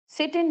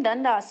Sit in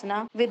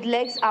Dandasana with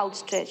legs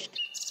outstretched.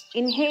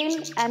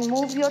 Inhale and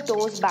move your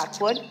toes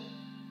backward.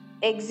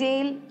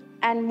 Exhale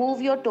and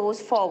move your toes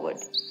forward.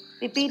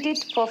 Repeat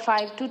it for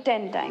 5 to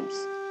 10 times.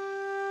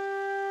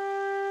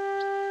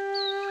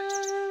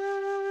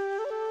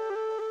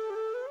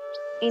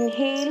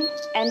 Inhale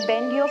and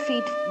bend your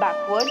feet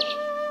backward.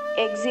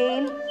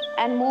 Exhale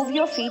and move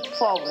your feet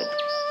forward.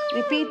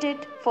 Repeat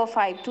it for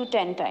 5 to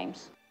 10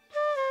 times.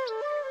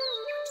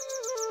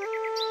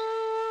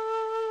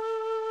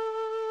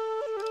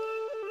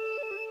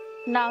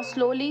 Now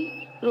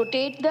slowly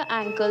rotate the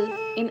ankle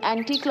in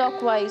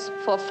anti-clockwise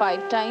for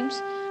 5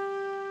 times.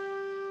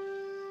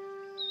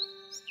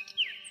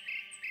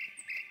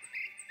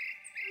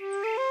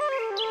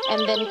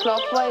 And then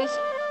clockwise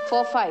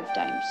for 5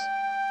 times.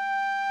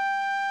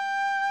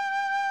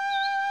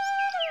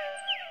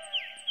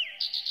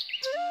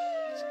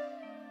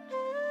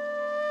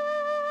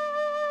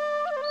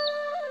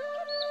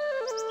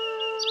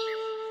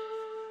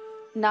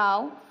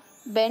 Now,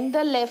 bend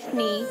the left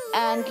knee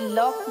and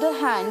lock the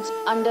hands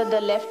under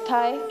the left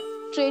thigh.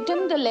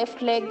 Straighten the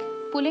left leg,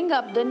 pulling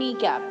up the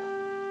kneecap.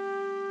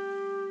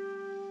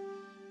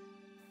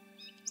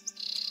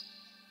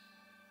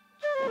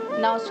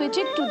 Now switch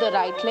it to the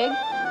right leg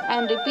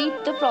and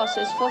repeat the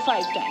process for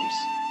 5 times.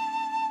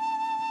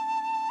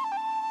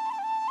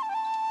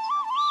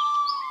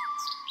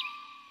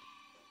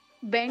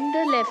 Bend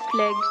the left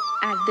leg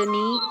at the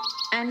knee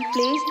and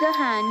place the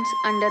hands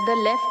under the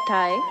left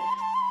thigh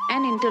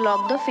and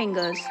interlock the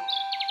fingers.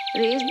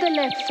 Raise the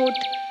left foot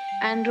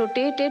and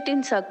rotate it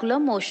in circular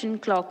motion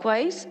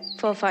clockwise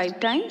for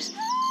 5 times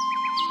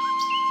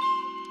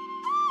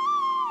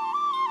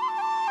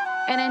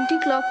and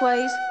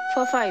anti-clockwise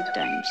for 5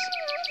 times.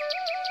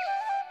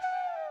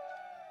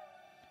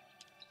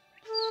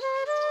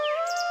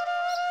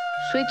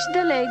 Switch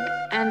the leg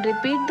and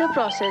repeat the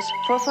process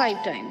for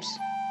 5 times.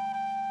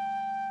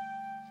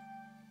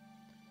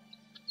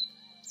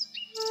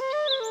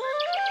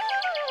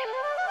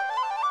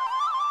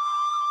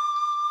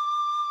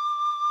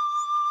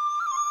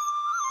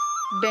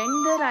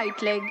 Bend the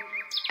right leg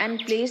and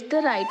place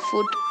the right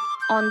foot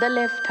on the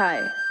left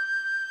thigh.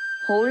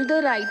 Hold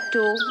the right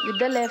toe with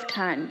the left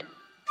hand.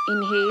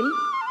 Inhale,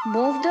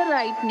 move the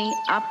right knee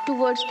up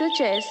towards the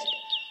chest.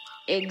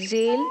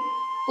 Exhale,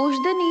 push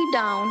the knee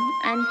down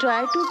and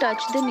try to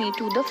touch the knee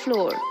to the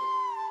floor.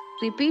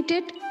 Repeat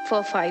it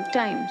for 5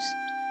 times.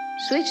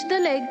 Switch the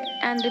leg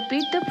and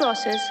repeat the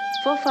process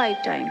for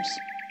 5 times.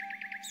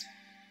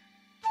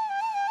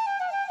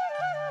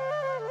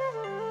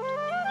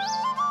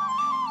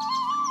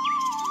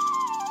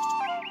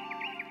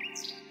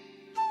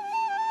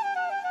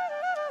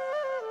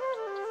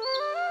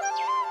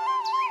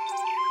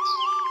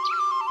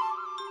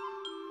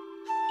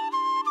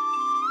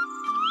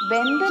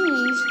 Bend the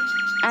knees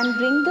and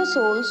bring the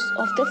soles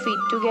of the feet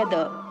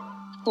together.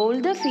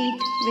 Hold the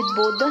feet with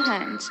both the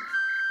hands.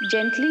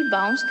 Gently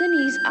bounce the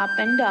knees up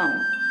and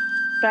down.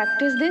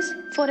 Practice this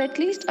for at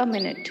least a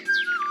minute.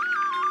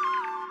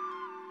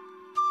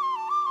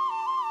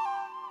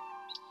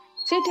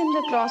 Sit in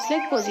the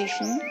cross-leg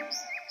position.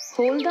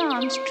 Hold the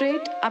arms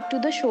straight up to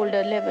the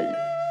shoulder level.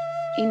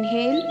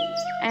 Inhale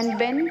and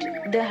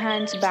bend the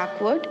hands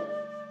backward.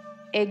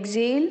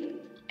 Exhale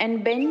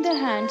and bend the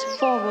hands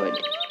forward.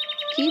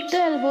 Keep the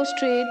elbow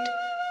straight.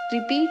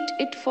 Repeat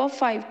it for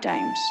 5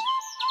 times.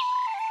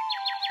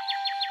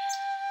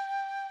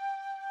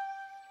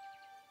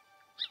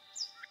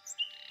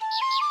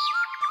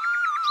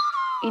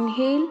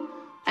 Inhale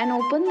and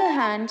open the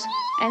hands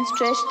and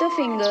stretch the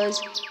fingers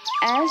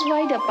as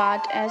wide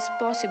apart as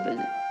possible.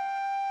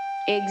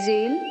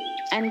 Exhale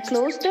and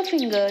close the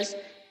fingers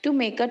to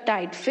make a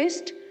tight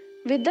fist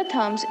with the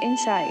thumbs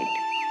inside.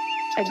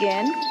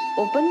 Again,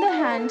 open the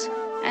hands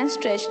and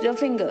stretch the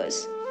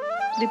fingers.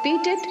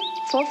 Repeat it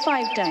for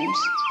 5 times.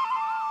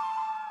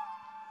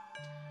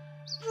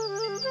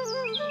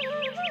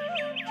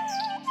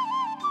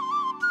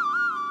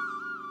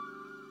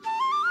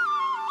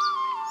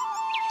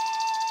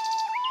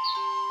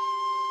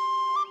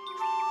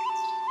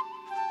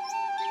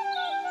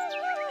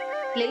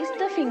 Place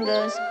the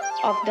fingers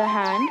of the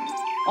hand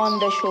on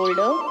the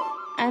shoulder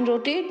and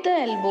rotate the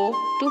elbow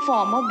to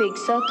form a big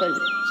circle.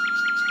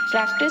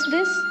 Practice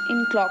this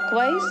in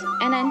clockwise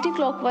and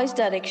anti-clockwise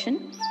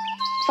direction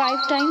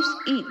 5 times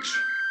each.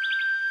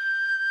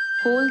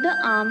 Hold the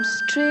arms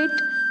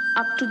straight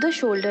up to the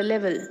shoulder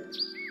level.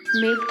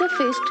 Make the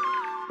fist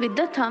with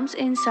the thumbs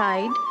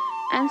inside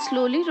and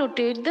slowly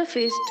rotate the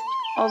fist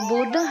of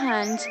both the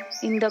hands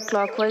in the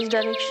clockwise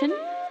direction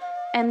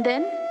and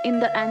then in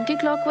the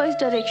anti-clockwise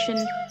direction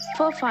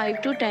for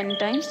 5 to 10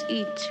 times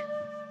each.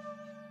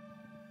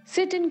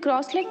 Sit in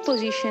cross-leg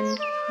position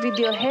with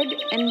your head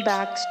and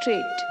back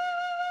straight.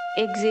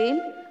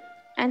 Exhale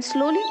and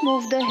slowly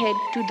move the head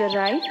to the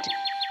right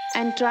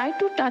and try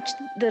to touch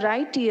the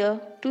right ear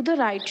to the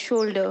right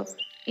shoulder.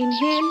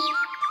 Inhale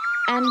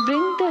and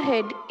bring the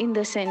head in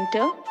the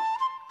center.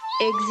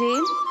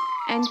 Exhale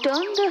and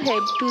turn the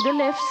head to the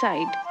left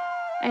side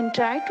and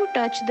try to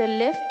touch the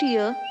left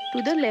ear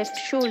to the left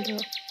shoulder.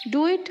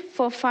 Do it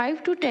for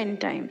 5 to 10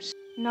 times.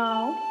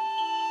 Now,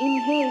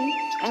 inhale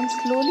and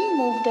slowly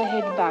move the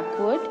head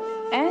backward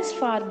as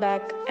far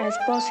back as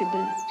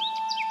possible.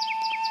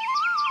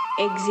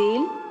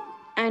 Exhale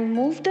and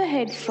move the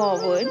head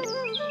forward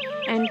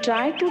and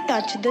try to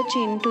touch the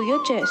chin to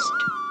your chest.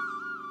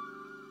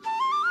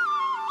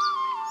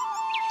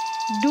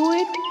 Do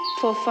it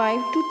for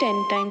 5 to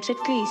 10 times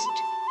at least.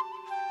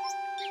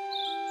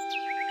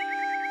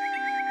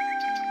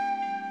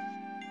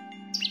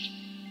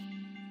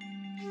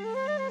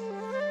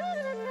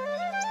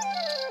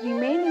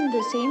 Remain in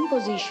the same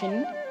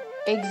position.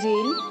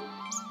 Exhale,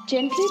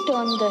 gently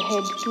turn the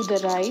head to the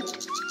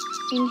right.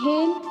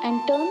 Inhale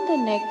and turn the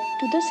neck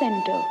to the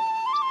center.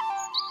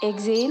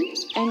 Exhale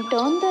and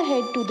turn the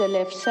head to the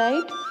left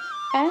side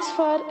as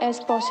far as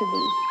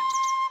possible.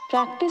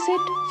 Practice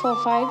it for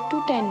 5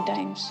 to 10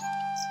 times.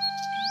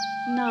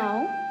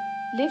 Now,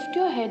 lift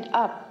your head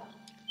up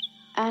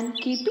and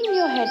keeping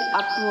your head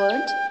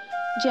upwards,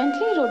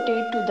 gently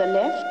rotate to the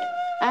left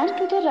and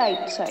to the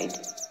right side.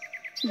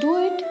 Do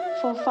it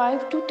for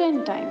 5 to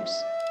 10 times.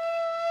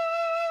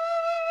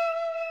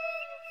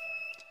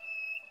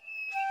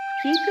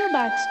 Keep your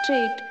back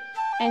straight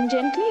and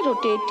gently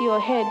rotate your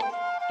head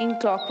in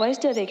clockwise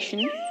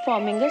direction,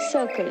 forming a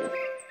circle.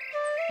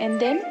 And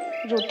then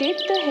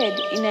rotate the head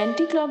in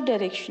anti-clock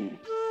direction.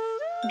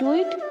 Do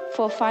it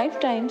for 5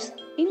 times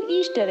in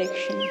each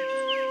direction.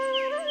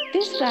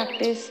 This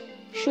practice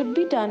should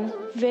be done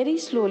very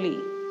slowly.